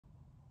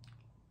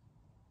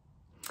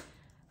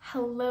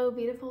Hello,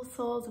 beautiful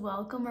souls.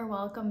 Welcome or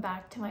welcome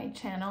back to my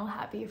channel.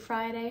 Happy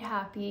Friday,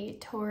 happy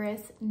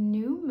Taurus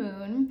new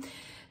moon.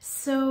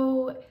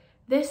 So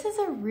this is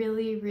a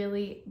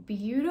really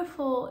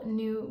beautiful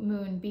new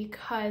moon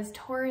because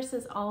Taurus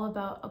is all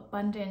about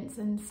abundance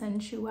and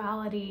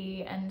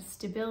sensuality and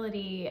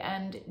stability,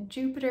 and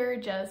Jupiter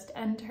just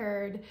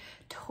entered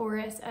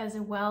Taurus as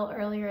well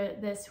earlier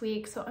this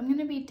week. So I'm going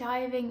to be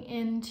diving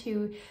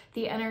into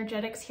the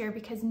energetics here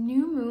because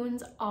new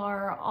moons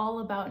are all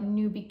about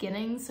new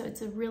beginnings. So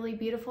it's a really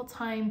beautiful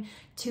time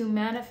to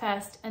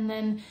manifest and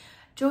then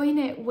join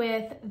it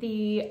with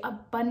the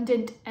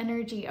abundant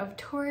energy of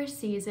Taurus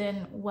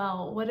season.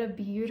 Well, what a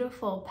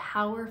beautiful,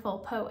 powerful,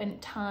 potent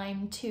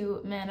time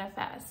to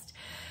manifest.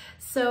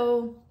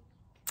 So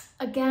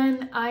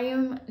again, I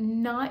am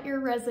not your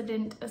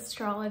resident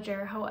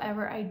astrologer.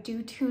 However, I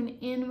do tune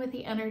in with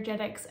the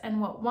energetics,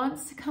 and what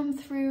wants to come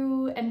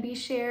through and be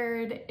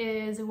shared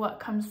is what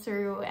comes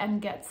through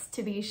and gets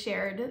to be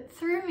shared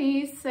through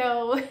me.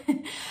 So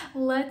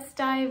let's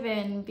dive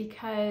in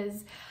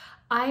because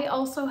I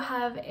also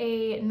have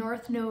a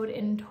North Node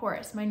in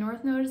Taurus. My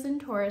North Node is in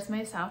Taurus,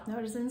 my South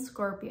Node is in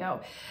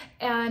Scorpio,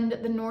 and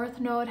the North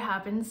Node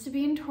happens to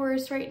be in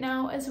Taurus right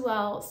now as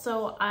well.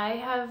 So I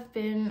have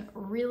been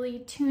really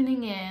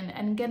tuning in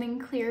and getting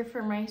clear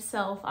for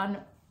myself on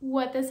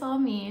what this all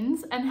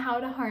means and how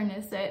to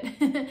harness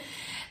it.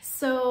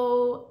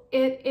 So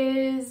it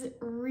is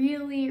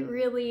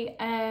really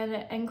an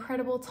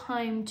incredible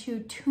time to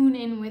tune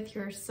in with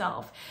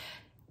yourself.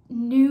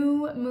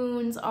 New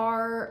moons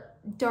are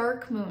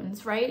dark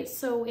moons, right?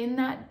 So in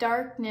that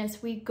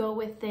darkness, we go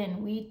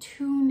within, we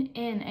tune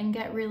in and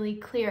get really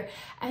clear.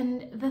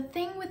 And the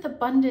thing with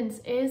abundance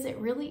is it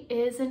really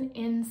is an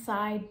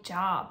inside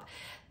job.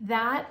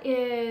 That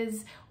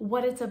is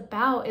what it's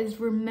about, is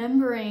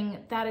remembering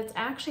that it's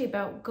actually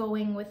about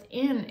going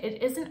within.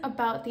 It isn't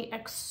about the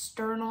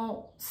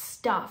external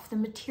stuff, the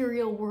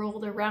material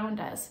world around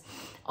us.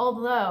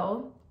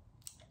 Although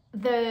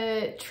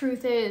the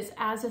truth is,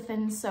 as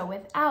within, so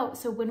without.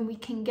 So when we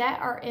can get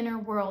our inner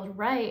world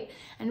right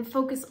and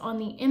focus on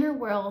the inner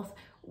world,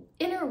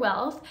 the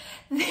inner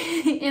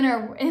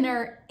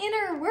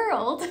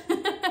world,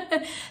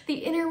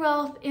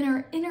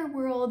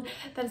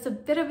 that's a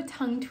bit of a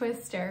tongue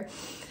twister.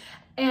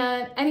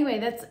 And anyway,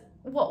 that's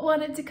what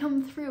wanted to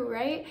come through,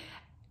 right?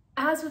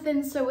 As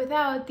within, so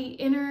without.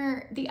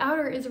 The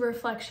outer is a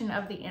reflection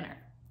of the inner.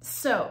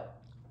 So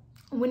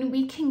when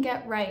we can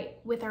get right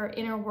with our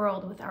inner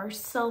world, with our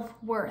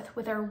self-worth,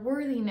 with our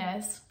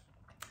worthiness,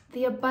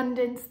 the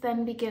abundance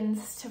then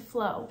begins to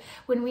flow.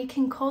 When we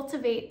can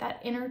cultivate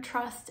that inner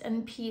trust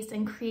and peace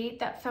and create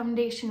that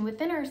foundation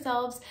within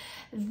ourselves,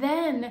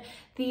 then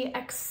the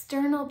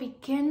external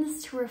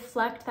begins to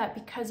reflect that,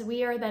 because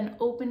we are then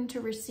open to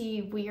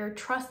receive. We are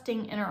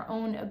trusting in our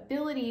own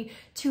ability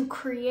to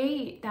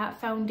create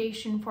that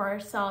foundation for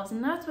ourselves.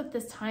 And that's what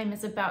this time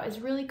is about, is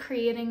really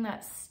creating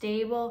that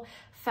stable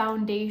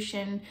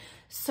foundation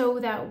so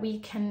that we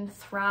can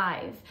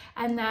thrive.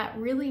 And that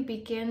really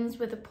begins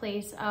with a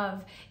place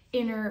of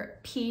inner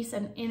peace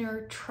and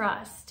inner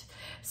trust.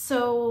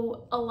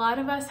 So a lot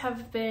of us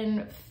have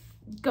been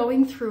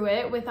going through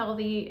it with all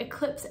the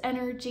eclipse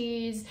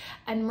energies,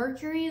 and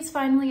Mercury is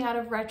finally out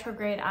of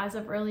retrograde as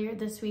of earlier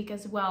this week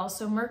as well.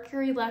 So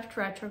Mercury left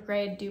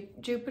retrograde,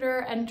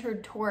 Jupiter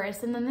entered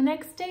Taurus, and then the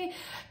next day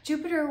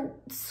Jupiter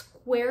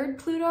squared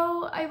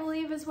Pluto, I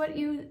believe is what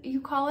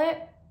you call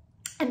it.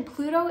 And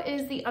Pluto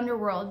is the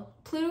underworld.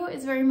 Pluto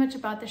is very much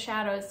about the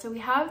shadows. So we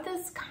have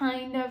this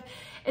kind of,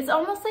 it's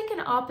almost like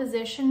an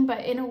opposition,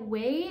 but in a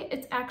way,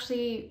 it's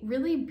actually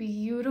really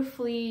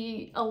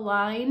beautifully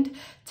aligned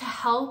to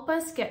help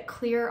us get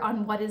clear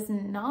on what is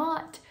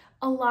not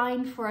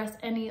aligned for us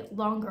any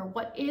longer,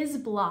 what is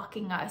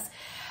blocking us.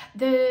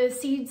 The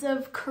seeds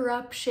of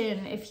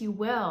corruption, if you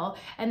will.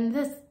 And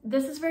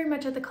this is very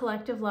much at the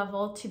collective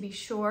level, to be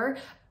sure.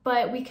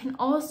 But we can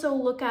also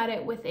look at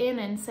it within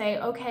and say,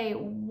 okay,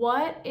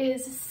 what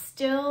is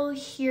still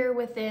here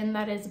within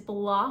that is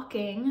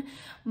blocking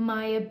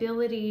my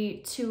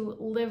ability to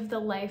live the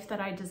life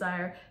that I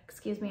desire?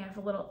 Excuse me, I have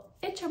a little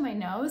itch on my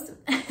nose.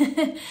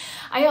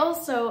 I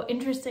also,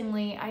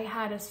 interestingly, I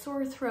had a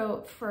sore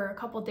throat for a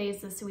couple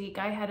days this week.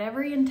 I had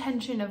every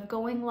intention of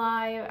going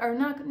live, or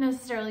not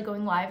necessarily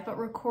going live, but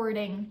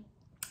recording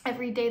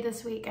every day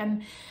this week,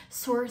 and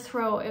sore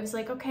throat. It was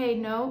like, okay,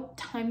 no,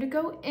 time to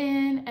go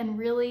in and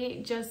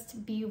really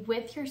just be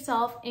with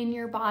yourself in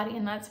your body.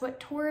 And that's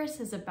what Taurus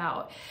is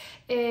about,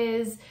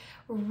 is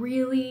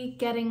really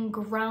getting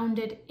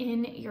grounded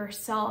in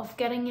yourself,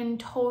 getting in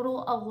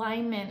total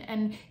alignment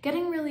and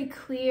getting really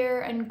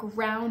clear and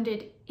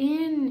grounded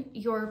in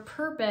your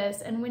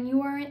purpose. And when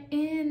you are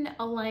in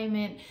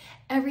alignment,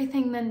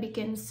 everything then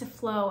begins to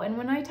flow. And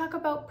when I talk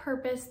about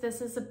purpose, this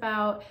is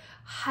about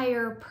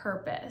higher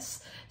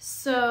purpose.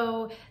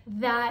 So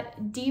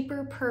that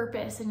deeper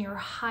purpose and your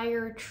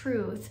higher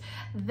truth,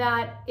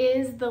 that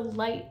is the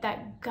light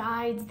that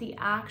guides the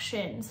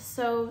actions.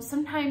 So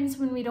sometimes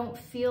when we don't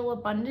feel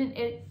abundant,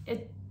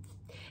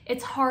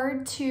 it's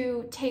hard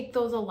to take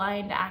those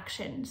aligned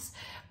actions.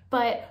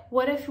 But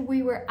what if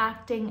we were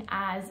acting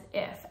as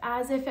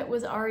if it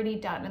was already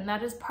done? And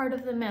that is part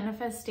of the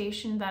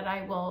manifestation that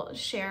I will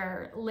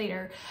share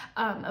later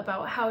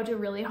about how to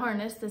really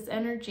harness this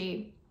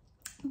energy.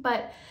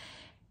 But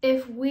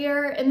if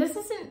and this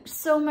isn't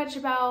so much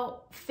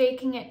about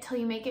faking it till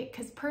you make it,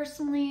 because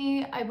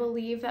personally, I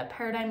believe that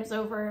paradigm is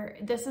over.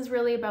 This is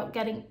really about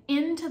getting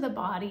into the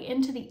body,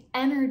 into the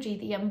energy,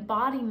 the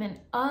embodiment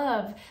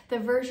of the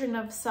version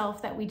of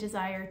self that we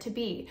desire to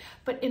be.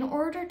 But in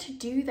order to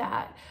do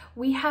that,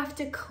 we have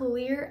to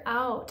clear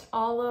out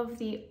all of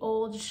the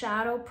old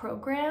shadow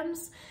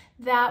programs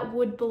that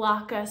would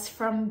block us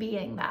from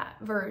being that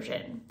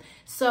version.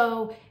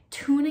 So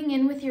tuning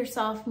in with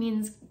yourself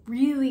means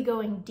really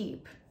going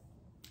deep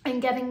and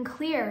getting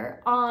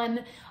clear on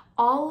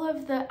all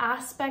of the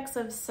aspects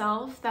of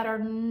self that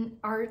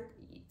are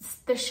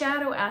the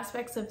shadow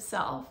aspects of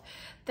self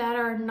that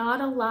are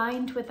not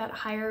aligned with that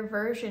higher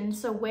version.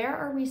 So where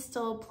are we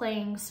still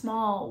playing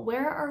small?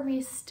 Where are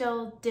we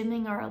still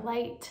dimming our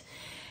light?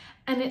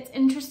 And it's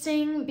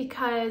interesting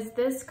because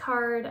this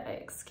card,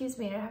 excuse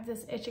me, I have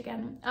this itch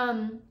again.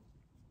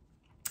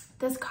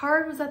 This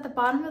card was at the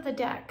bottom of the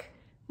deck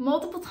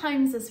multiple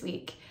times this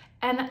week.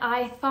 And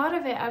I thought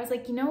of it, I was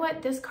like, you know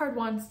what, this card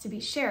wants to be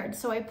shared.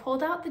 So I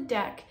pulled out the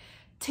deck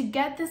to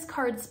get this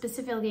card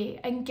specifically,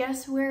 and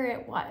guess where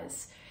it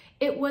was?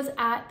 It was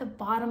at the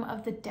bottom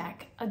of the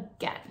deck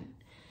again.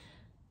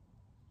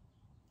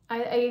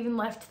 I even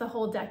left the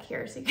whole deck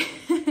here. So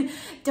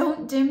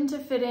don't dim to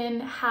fit in.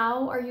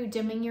 How are you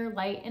dimming your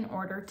light in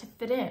order to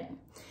fit in?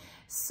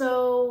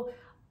 So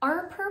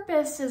our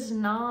purpose is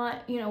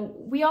not,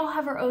 we all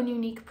have our own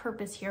unique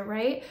purpose here,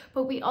 right?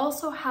 But we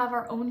also have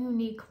our own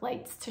unique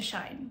lights to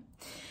shine.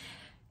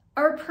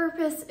 Our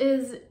purpose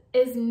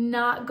is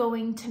not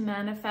going to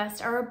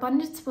manifest. Our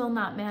abundance will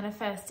not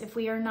manifest if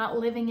we are not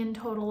living in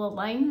total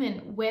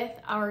alignment with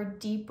our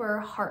deeper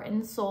heart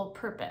and soul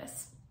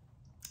purpose.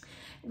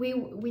 We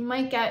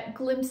might get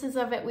glimpses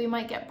of it, we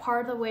might get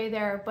part of the way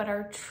there, but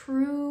our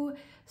true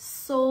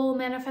soul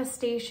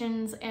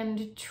manifestations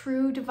and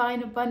true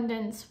divine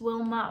abundance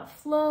will not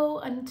flow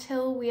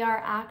until we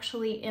are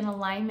actually in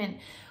alignment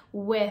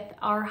with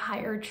our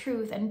higher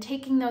truth and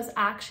taking those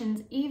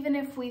actions, even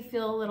if we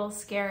feel a little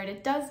scared.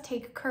 It does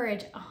take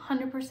courage,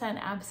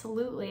 100%,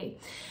 absolutely.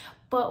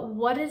 But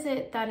what is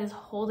it that is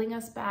holding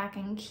us back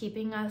and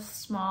keeping us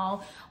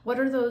small? What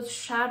are those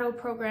shadow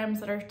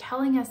programs that are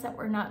telling us that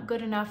we're not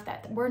good enough,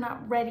 that we're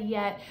not ready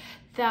yet,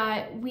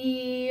 that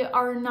we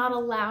are not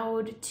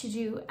allowed to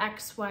do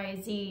X, Y,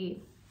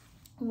 Z?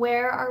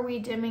 Where are we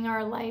dimming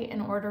our light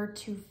in order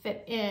to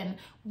fit in?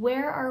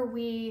 Where are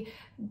we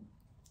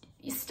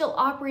still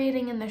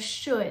operating in the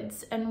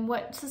shoulds and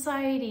what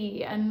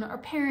society and our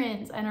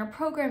parents and our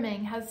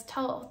programming has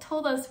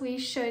told us we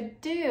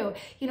should do?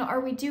 Are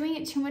we doing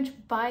it too much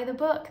by the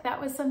book? That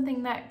was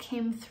something that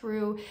came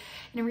through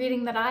in a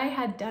reading that I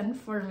had done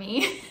for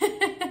me.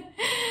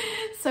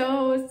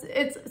 So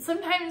it's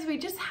sometimes we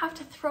just have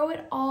to throw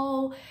it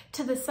all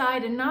to the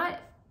side, and not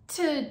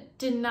to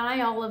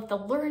deny all of the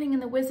learning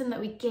and the wisdom that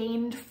we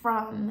gained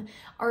from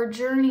our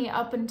journey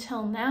up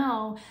until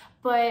now,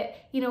 but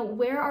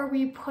where are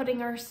we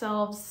putting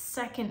ourselves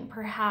second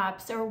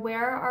perhaps, or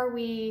where are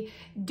we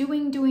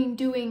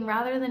doing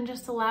rather than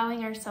just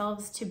allowing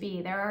ourselves to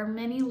be? There are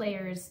many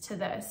layers to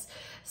this.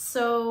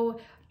 So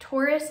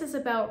Taurus is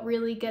about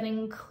really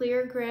getting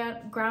clear,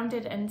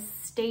 grounded, and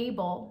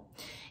stable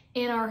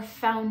in our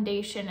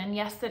foundation. And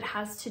yes, it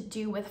has to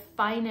do with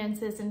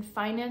finances, and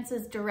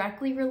finances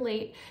directly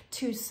relate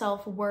to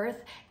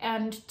self-worth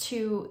and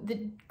to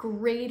the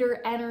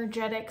greater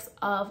energetics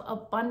of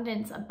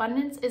abundance.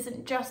 Abundance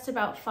isn't just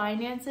about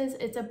finances,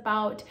 it's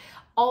about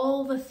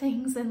all the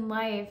things in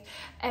life,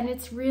 and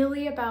it's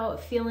really about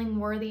feeling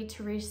worthy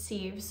to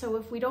receive. So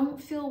if we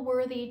don't feel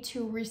worthy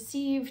to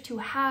receive, to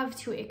have,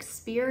 to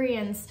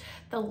experience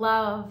the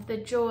love, the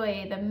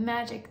joy, the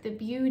magic, the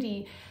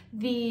beauty,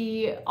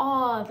 the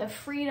awe, the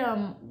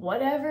freedom,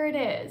 whatever it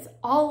is,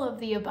 all of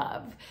the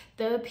above,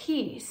 the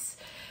peace,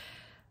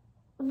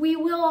 we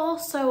will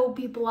also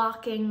be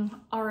blocking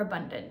our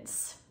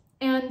abundance.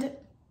 And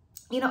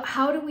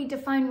how do we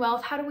define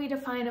wealth? How do we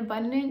define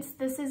abundance?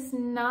 This is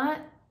not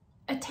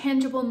a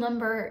tangible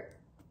number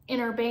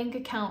in our bank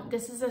account.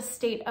 This is a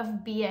state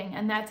of being,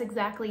 and that's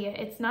exactly it.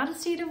 It's not a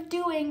state of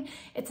doing,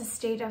 it's a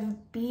state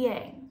of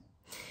being.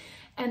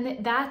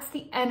 And that's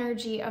the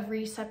energy of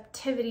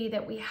receptivity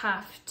that we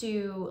have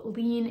to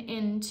lean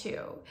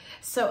into.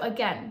 So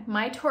again,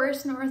 my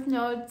Taurus North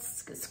Node,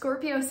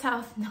 Scorpio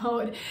South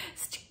Node,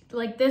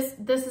 like this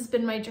has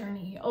been my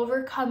journey,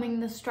 overcoming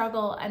the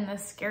struggle and the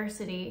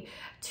scarcity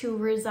to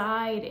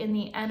reside in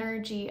the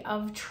energy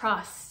of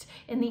trust,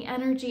 in the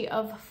energy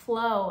of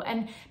flow.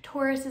 And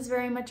Taurus is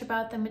very much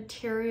about the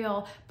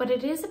material, but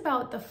it is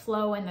about the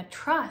flow and the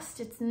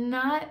trust. It's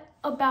not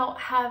about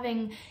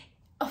having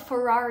a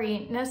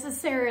Ferrari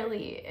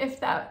necessarily. If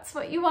that's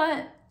what you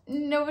want,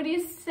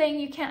 Nobody's saying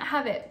you can't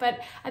have it, but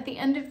at the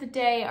end of the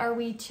day, are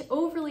we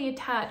overly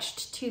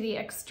attached to the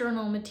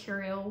external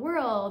material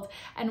world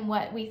and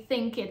what we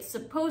think it's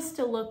supposed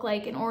to look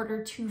like in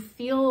order to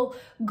feel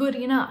good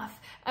enough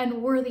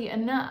and worthy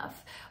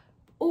enough?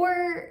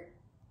 Or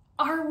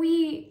are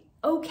we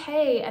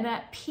okay and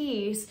at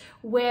peace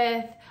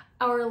with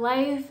our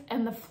life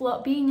and the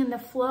flow, being in the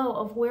flow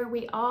of where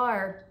we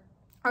are?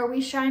 Are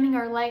we shining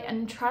our light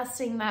and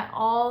trusting that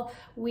all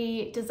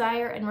we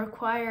desire and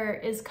require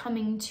is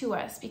coming to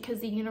us,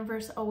 because the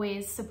universe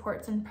always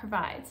supports and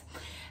provides?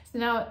 So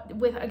now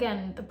with,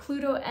 again, the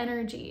Pluto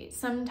energy,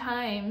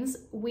 sometimes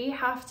we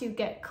have to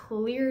get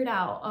cleared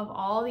out of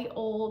all the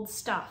old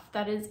stuff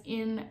that is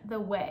in the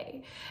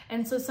way.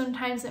 And so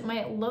sometimes it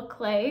might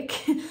look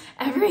like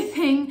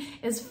everything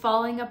is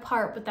falling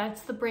apart, but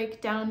that's the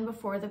breakdown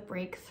before the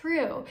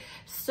breakthrough.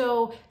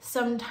 So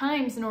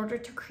sometimes in order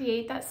to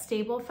create that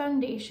stable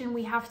foundation,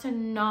 we have to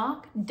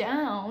knock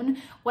down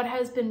what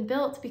has been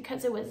built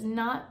because it was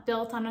not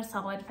built on a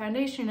solid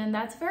foundation. And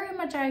that's very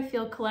much, I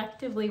feel,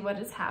 collectively what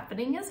is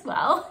happening as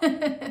well.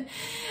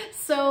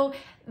 So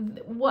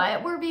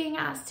what we're being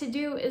asked to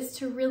do is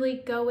to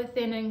really go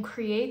within and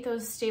create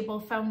those stable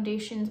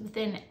foundations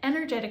within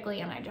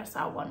energetically. And I just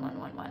saw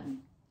 1111.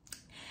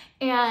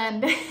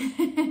 And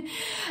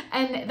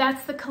and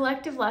that's the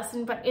collective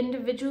lesson, but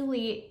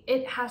individually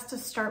it has to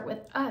start with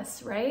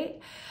us,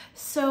 right?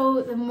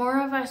 So the more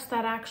of us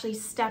that actually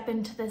step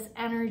into this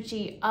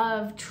energy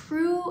of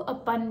true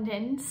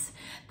abundance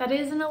that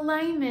is in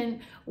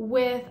alignment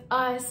with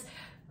us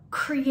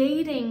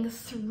creating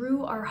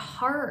through our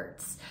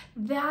hearts,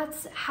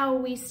 that's how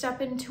we step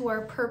into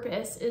our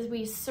purpose, is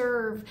we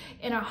serve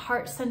in a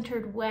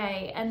heart-centered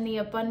way, and the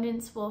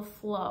abundance will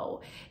flow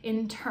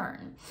in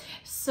turn.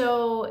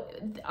 So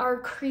our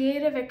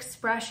creative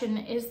expression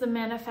is the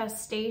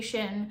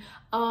manifestation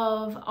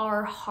of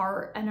our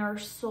heart and our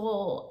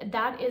soul.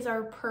 That is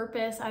our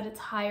purpose at its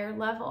higher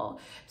level.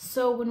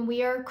 So when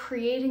we are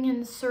creating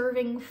and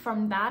serving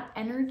from that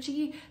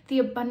energy, the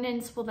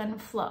abundance will then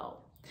flow.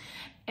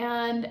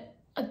 And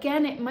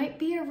again, it might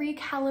be a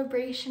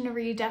recalibration, a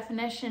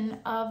redefinition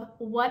of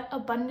what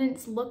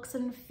abundance looks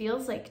and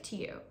feels like to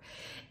you.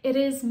 It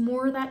is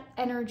more that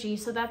energy.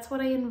 So that's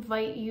what I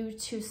invite you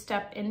to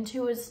step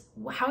into, is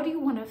how do you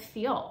want to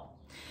feel?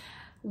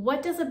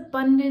 What does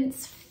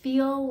abundance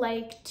feel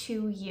like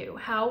to you?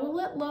 How will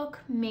it look?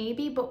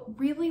 Maybe, but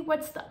really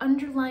what's the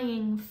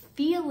underlying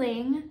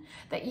feeling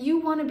that you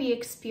want to be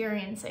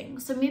experiencing?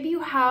 So maybe you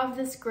have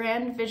this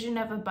grand vision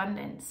of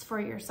abundance for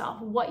yourself,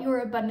 what your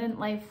abundant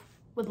life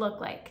would look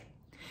like.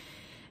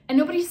 And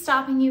nobody's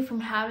stopping you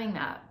from having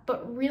that.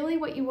 But really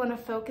what you want to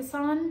focus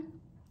on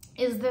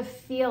is the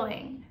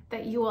feeling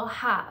that you will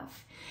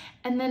have.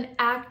 And then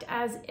act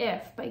as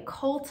if, by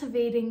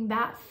cultivating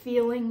that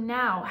feeling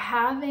now,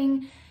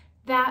 having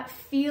that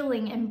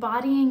feeling,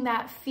 embodying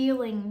that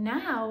feeling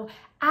now,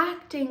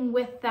 acting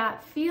with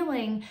that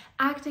feeling,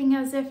 acting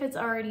as if it's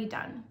already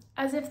done,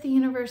 as if the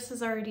universe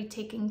has already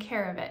taken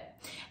care of it.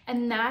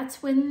 And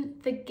that's when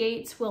the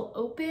gates will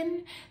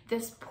open.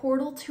 This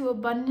portal to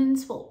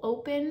abundance will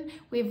open.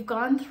 We've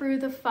gone through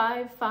the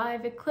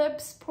 5-5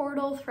 eclipse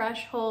portal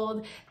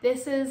threshold.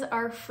 This is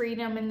our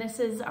freedom, and this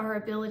is our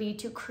ability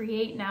to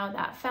create now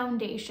that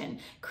foundation,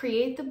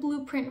 create the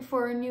blueprint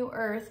for a new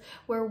earth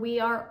where we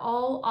are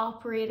all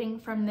operating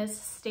from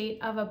this state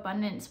of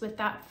abundance with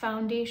that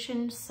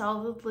foundation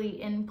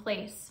solidly in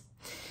place.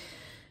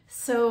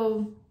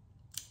 So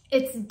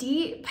it's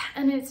deep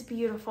and it's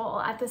beautiful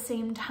at the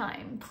same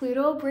time.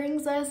 Pluto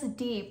brings us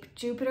deep.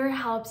 Jupiter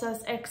helps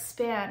us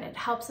expand. It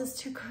helps us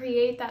to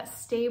create that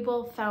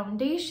stable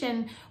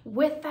foundation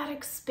with that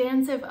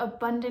expansive,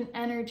 abundant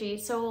energy.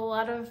 So a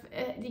lot of,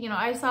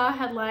 I saw a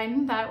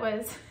headline that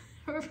was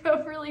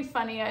really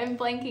funny. I'm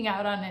blanking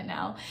out on it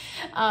now.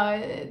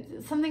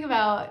 Something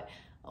about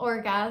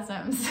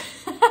orgasms.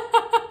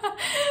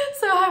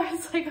 So I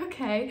was like,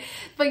 okay,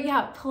 but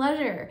yeah,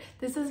 pleasure.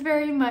 This is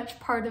very much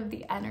part of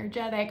the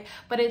energetic,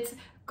 but it's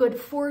good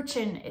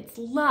fortune, it's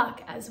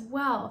luck as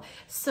well.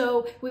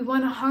 So we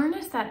want to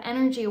harness that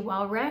energy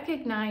while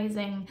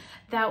recognizing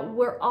that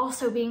we're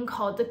also being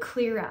called to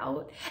clear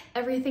out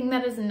everything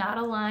that is not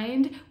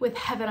aligned with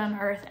heaven on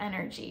earth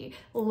energy.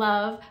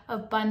 Love,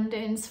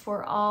 abundance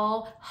for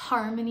all,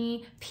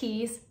 harmony,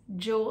 peace,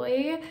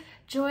 joy.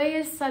 Joy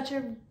is such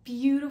a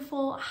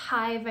beautiful,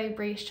 high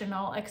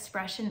vibrational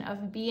expression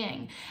of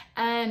being.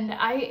 And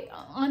I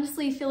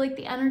honestly feel like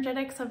the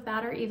energetics of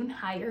that are even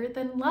higher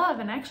than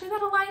love. And actually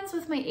that aligns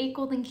with my 8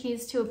 Golden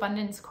Keys to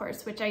Abundance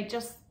course, which I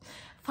just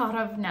thought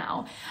of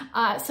now.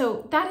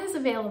 So that is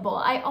available.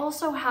 I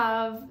also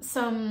have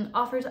some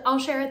offers I'll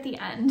share at the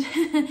end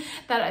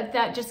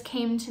that just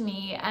came to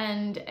me,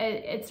 and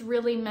it's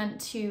really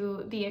meant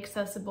to be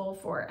accessible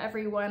for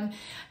everyone.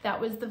 That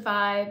was the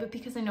vibe,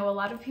 because I know a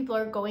lot of people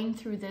are going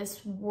through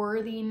this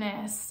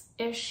worthiness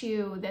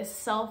issue, this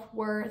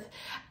self-worth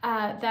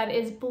that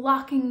is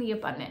blocking the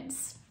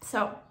abundance.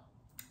 So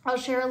I'll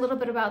share a little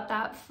bit about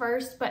that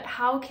first, but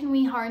how can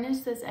we harness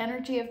this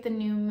energy of the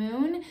new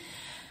moon?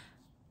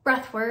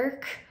 Breath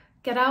work,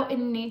 Get out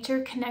in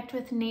nature, connect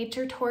with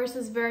nature. Taurus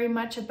is very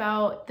much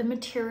about the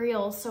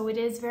material, so it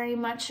is very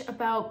much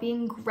about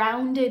being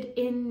grounded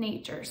in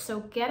nature. So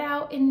get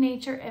out in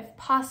nature if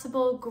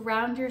possible,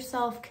 ground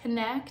yourself,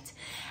 connect.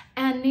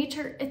 And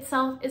nature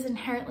itself is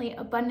inherently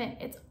abundant.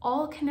 It's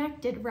all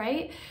connected,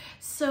 right?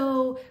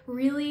 So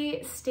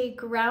really stay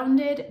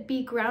grounded,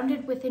 be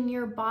grounded within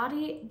your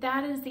body.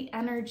 That is the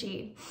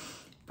energy.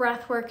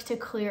 Breath work to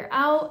clear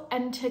out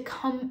and to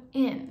come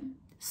in.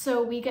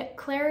 So we get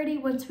clarity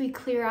once we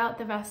clear out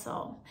the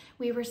vessel.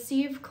 We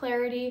receive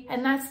clarity,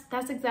 and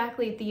that's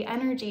exactly the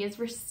energy, is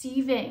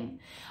receiving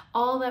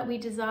all that we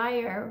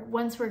desire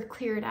once we're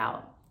cleared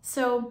out.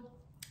 So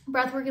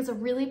breathwork is a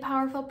really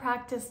powerful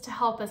practice to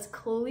help us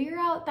clear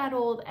out that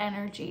old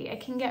energy.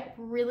 It can get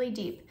really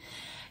deep.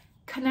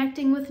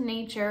 Connecting with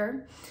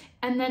nature,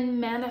 and then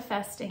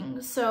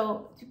manifesting.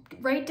 So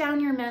write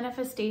down your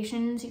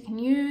manifestations. You can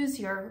use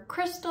your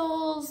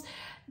crystals.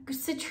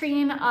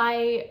 Citrine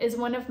is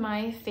one of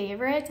my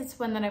favorites. It's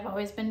one that I've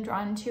always been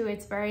drawn to.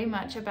 It's very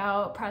much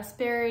about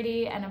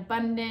prosperity and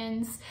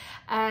abundance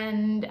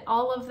and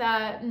all of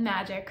that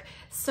magic.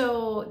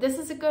 So this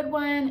is a good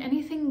one.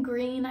 Anything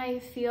green, I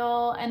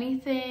feel,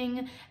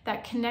 anything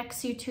that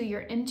connects you to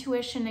your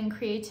intuition and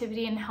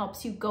creativity and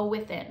helps you go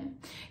within,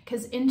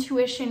 because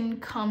intuition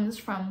comes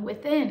from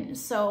within.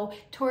 So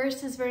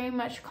Taurus is very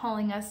much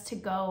calling us to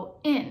go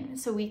in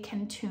so we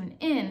can tune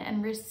in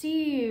and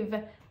receive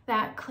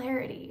that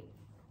clarity.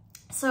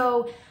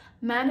 So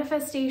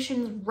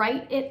manifestations,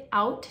 write it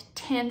out,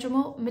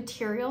 tangible,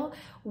 material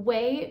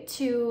way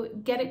to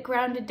get it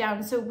grounded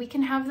down. So we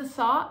can have the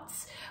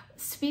thoughts,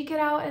 speak it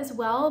out as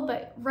well,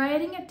 but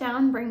writing it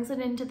down brings it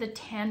into the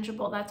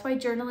tangible. That's why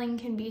journaling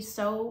can be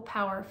so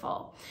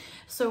powerful.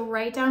 So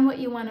write down what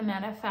you want to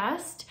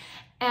manifest.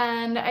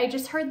 And I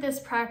just heard this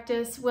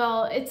practice,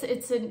 well, it's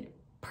a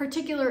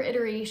particular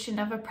iteration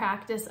of a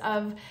practice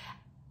of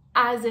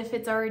as if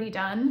it's already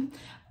done.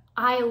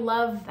 I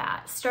love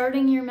that.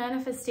 Starting your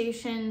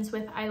manifestations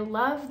with, I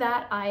love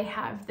that I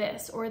have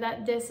this, or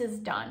that this is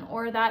done,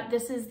 or that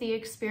this is the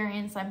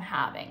experience I'm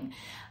having.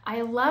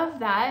 I love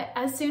that.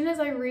 As soon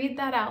as I read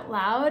that out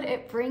loud,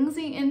 it brings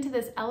me into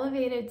this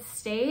elevated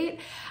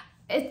state.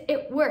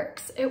 It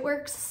works. It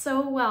works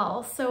so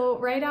well. So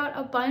write out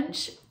a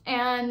bunch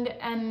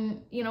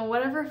and you know,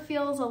 whatever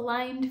feels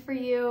aligned for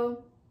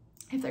you.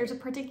 If there's a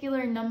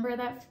particular number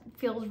that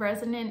feels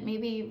resonant,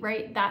 maybe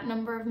write that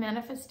number of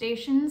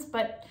manifestations,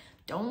 but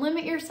don't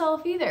limit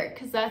yourself either,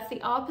 because that's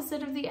the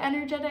opposite of the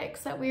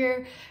energetics that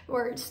we're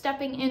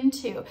stepping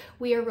into.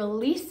 We are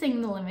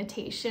releasing the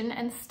limitation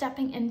and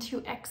stepping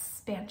into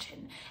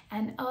expansion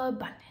and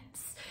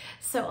abundance.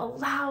 So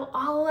allow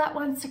all that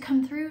wants to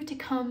come through to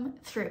come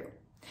through.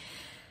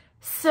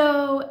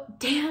 So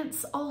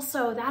dance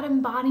also, that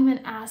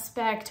embodiment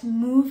aspect,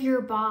 move your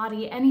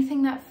body,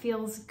 anything that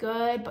feels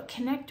good, but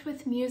connect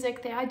with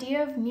music. The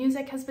idea of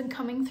music has been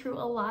coming through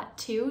a lot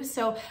too.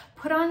 So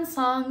put on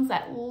songs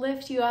that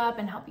lift you up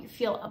and help you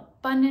feel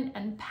abundant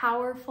and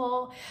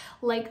powerful,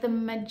 like the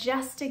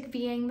majestic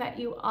being that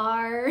you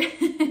are,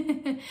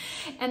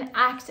 and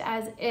act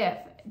as if.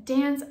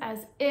 Dance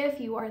as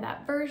if you are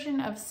that version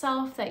of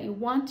self that you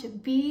want to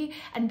be,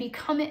 and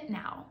become it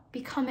now.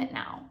 Become it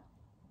now.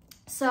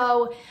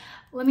 So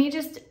let me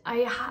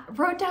I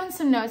wrote down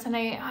some notes, and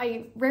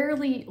I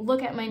rarely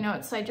look at my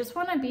notes, so I just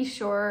want to be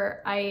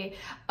sure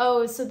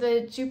so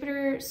the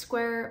Jupiter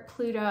square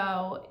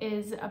Pluto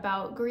is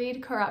about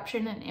greed,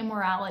 corruption, and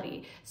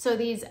immorality. So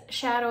these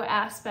shadow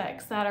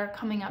aspects that are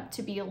coming up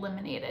to be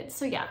eliminated.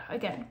 So yeah,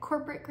 again,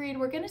 corporate greed,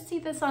 we're going to see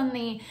this on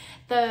the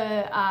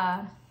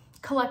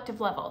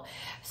collective level.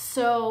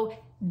 So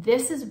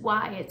this is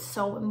why it's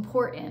so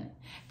important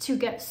to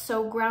get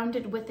so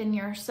grounded within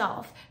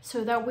yourself,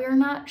 so that we're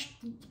not,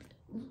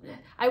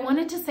 I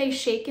wanted to say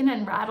shaken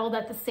and rattled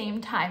at the same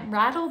time,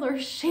 rattled or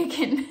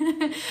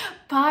shaken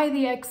by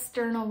the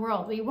external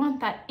world. We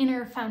want that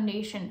inner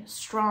foundation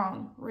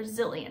strong,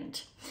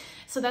 resilient.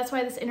 So that's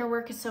why this inner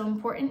work is so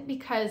important,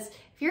 because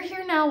if you're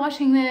here now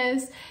watching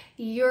this,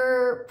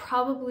 you're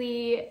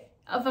probably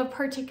of a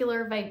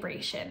particular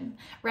vibration,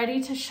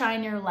 ready to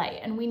shine your light.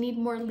 And we need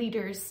more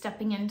leaders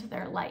stepping into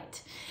their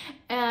light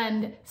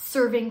and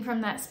serving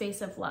from that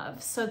space of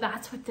love. So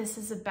that's what this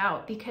is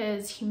about,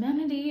 because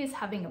humanity is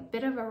having a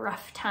bit of a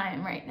rough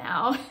time right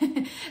now.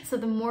 So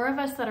the more of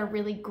us that are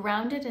really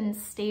grounded and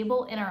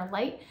stable in our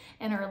light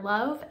and our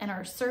love and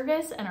our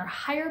service and our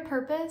higher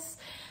purpose,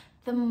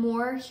 the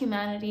more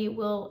humanity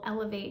will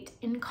elevate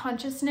in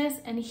consciousness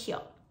and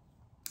heal.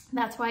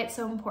 That's why it's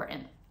so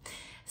important.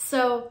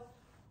 So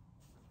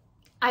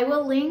I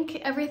will link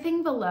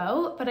everything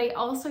below, but I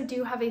also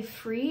do have a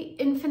free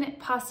infinite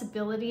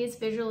possibilities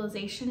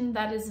visualization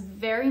that is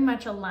very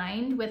much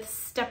aligned with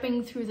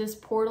stepping through this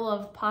portal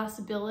of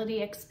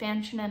possibility,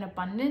 expansion, and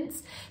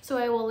abundance. So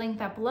I will link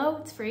that below,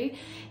 it's free.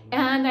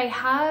 And I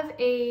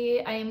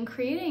am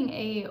creating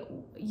a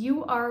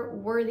you are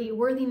worthy.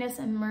 Worthiness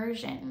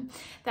immersion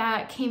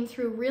that came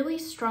through really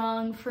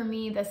strong for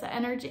me. This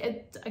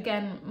energy,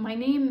 again, my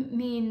name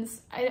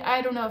means,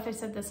 I don't know if I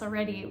said this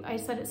already, I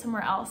said it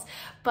somewhere else,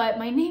 but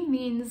my name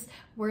means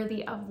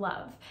worthy of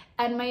love.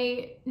 And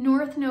my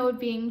north node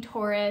being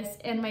Taurus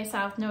and my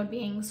south node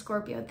being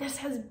Scorpio, this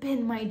has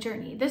been my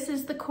journey. This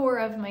is the core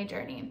of my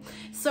journey.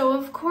 So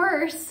of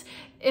course,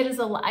 it is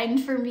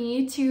aligned for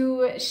me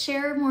to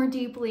share more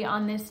deeply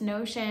on this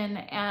notion,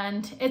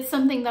 and it's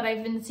something that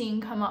I've been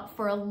seeing come up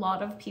for a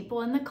lot of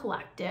people in the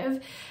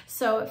collective,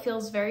 so it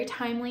feels very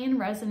timely and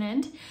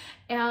resonant.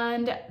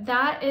 And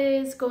that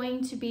is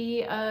going to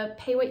be a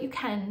pay what you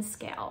can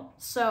scale,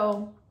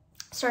 so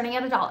starting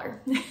at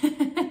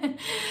 $1.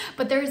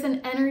 But there's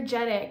an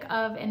energetic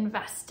of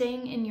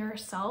investing in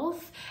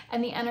yourself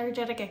and the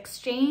energetic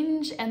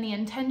exchange, and the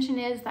intention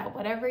is that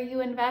whatever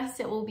you invest,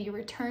 it will be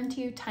returned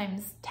to you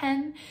times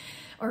 10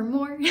 or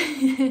more.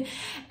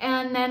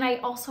 And then I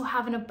also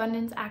have an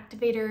abundance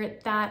activator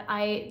that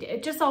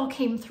it just all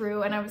came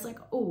through, and I was like,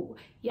 oh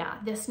yeah,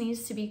 this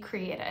needs to be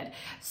created.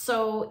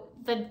 So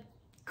the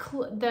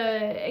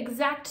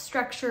exact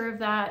structure of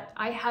that,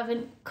 I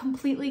haven't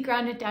completely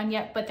grounded down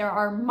yet, but there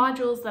are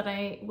modules that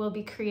I will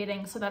be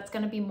creating. So that's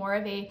going to be more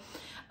of a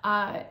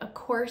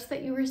course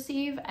that you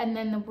receive, and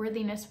then the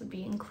worthiness would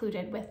be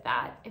included with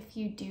that if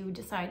you do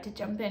decide to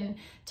jump in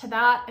to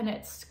that. And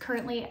it's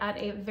currently at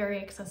a very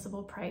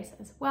accessible price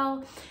as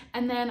well.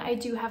 And then I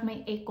do have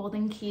my 8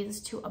 golden keys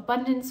to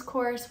abundance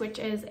course, which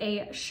is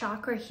a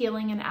chakra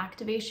healing and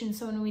activation.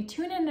 So when we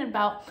tune in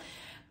about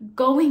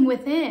going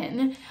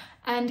within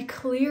and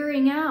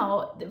clearing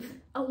out,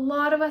 a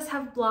lot of us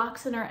have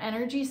blocks in our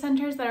energy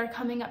centers that are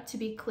coming up to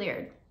be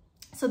cleared.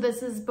 So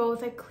this is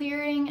both a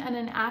clearing and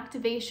an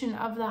activation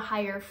of the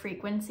higher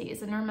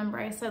frequencies. And remember,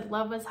 I said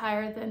love was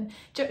higher than,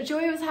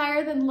 joy was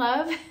higher than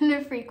love in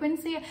the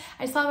frequency.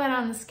 I saw that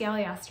on the scale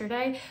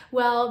yesterday.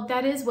 Well,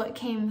 that is what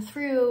came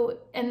through.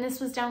 And this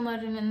was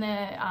downloaded in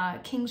the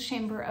King's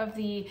Chamber of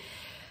the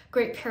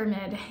Great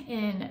Pyramid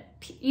in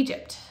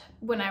Egypt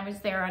when I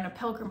was there on a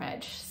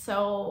pilgrimage.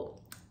 So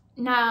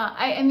now,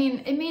 I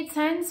mean, it made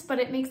sense, but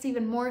it makes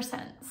even more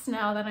sense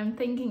now that I'm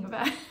thinking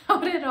about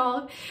it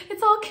all.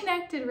 It's all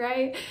connected,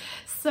 right?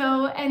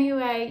 So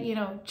anyway, you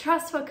know,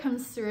 trust what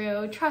comes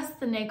through, trust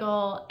the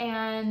niggle,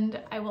 and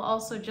I will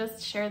also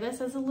just share this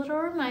as a little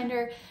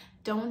reminder,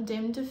 don't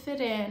dim to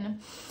fit in.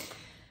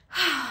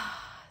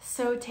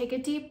 So take a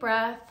deep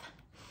breath.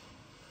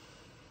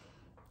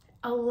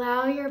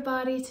 Allow your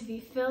body to be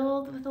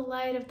filled with the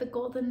light of the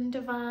golden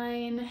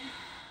divine,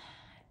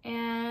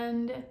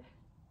 and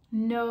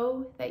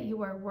know that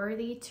you are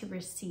worthy to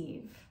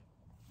receive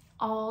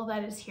all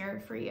that is here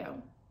for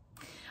you.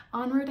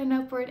 Onward and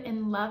upward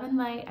in love and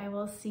light. I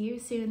will see you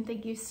soon.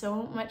 Thank you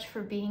so much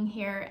for being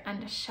here,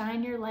 and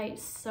shine your light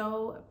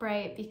so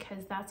bright,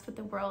 because that's what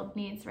the world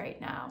needs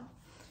right now.